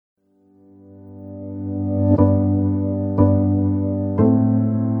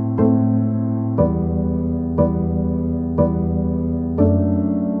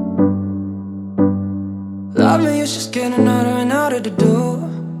just getting harder and harder to do.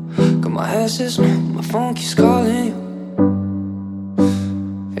 Got my head says no, my phone keeps calling you.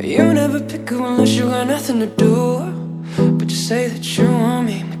 You never pick up unless you got nothing to do. But you say that you want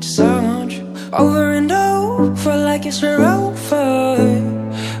me, much as I want you. Over and over like it's over.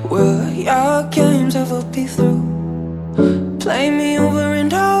 Will your games ever be through? Play me over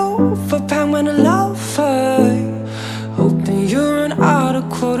and over, pound when I love her. Hoping you run out of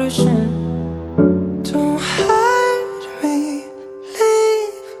quarters soon.